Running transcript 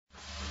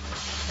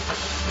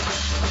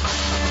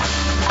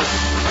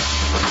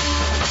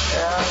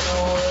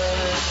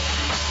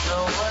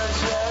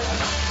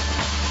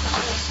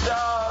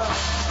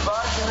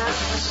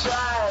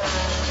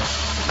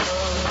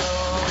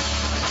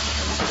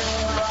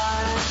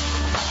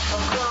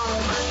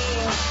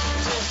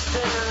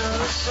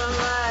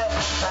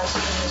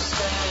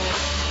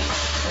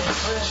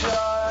We're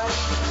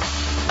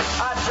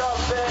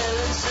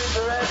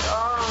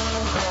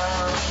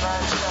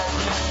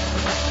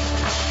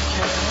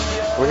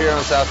here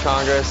on South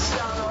Congress.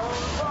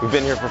 We've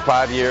been here for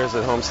 5 years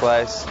at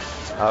Homeslice.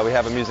 We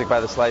have a Music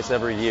by the Slice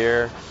every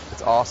year.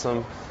 It's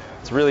awesome.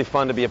 It's really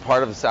fun to be a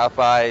part of the South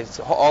by.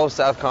 It's all of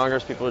South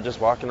Congress. People are just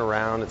walking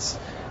around. It's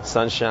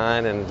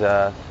sunshine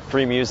and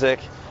free music.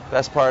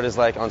 Best part is,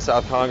 like, on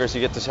South Congress,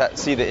 you get to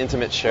see the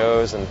intimate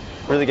shows and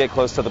really get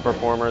close to the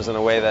performers in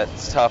a way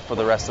that's tough for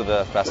the rest of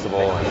the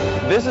festival.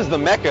 And this is the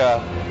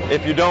mecca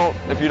if you don't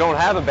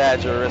have a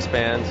badge or a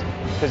wristband,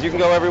 because you can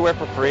go everywhere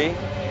for free,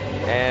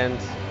 and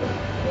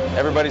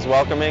everybody's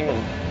welcoming.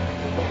 And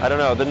I don't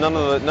know,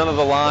 none of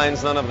the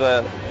lines, none of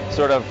the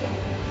sort of,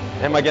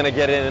 am I going to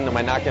get in? Am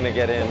I not going to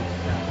get in?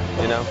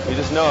 You know, you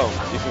just know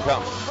you can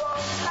come.